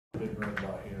big run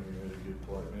by him. He made a good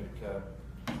play, made a cut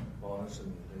on us,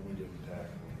 and we didn't tackle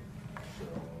him.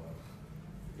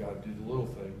 So got to do the little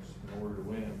things in order to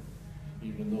win,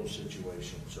 even in those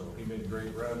situations. So he made a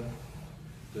great run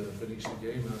to finish the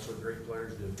game. That's what great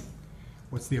players do.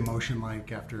 What's the emotion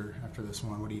like after this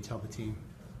one? What do you tell the team?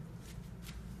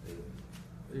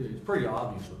 It's pretty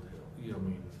obvious what the hell. I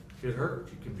mean, it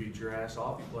hurts. You compete your ass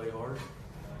off. You play hard.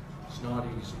 It's not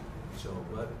easy. So,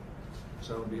 but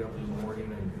sun will be up in the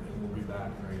morning, and we'll be back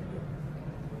and ready to go.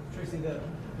 Tracy,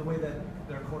 the way that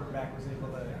their quarterback was able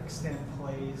to extend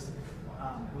plays,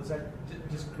 was that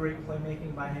just great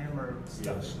playmaking by him, or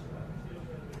stuff? Yes.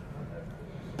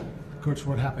 Coach,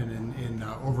 what happened in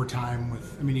overtime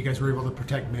with, I mean, you guys were able to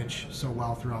protect Mitch so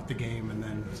well throughout the game, and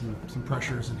then some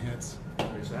pressures and hits.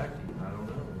 Exactly. I don't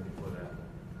know what happened.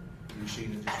 You've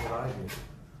seen it just what I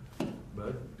did.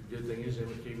 But the good thing is, then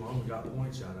we came home and got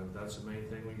points out of it. That's the main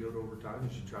thing. We go to overtime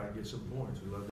is you try to get some points. We love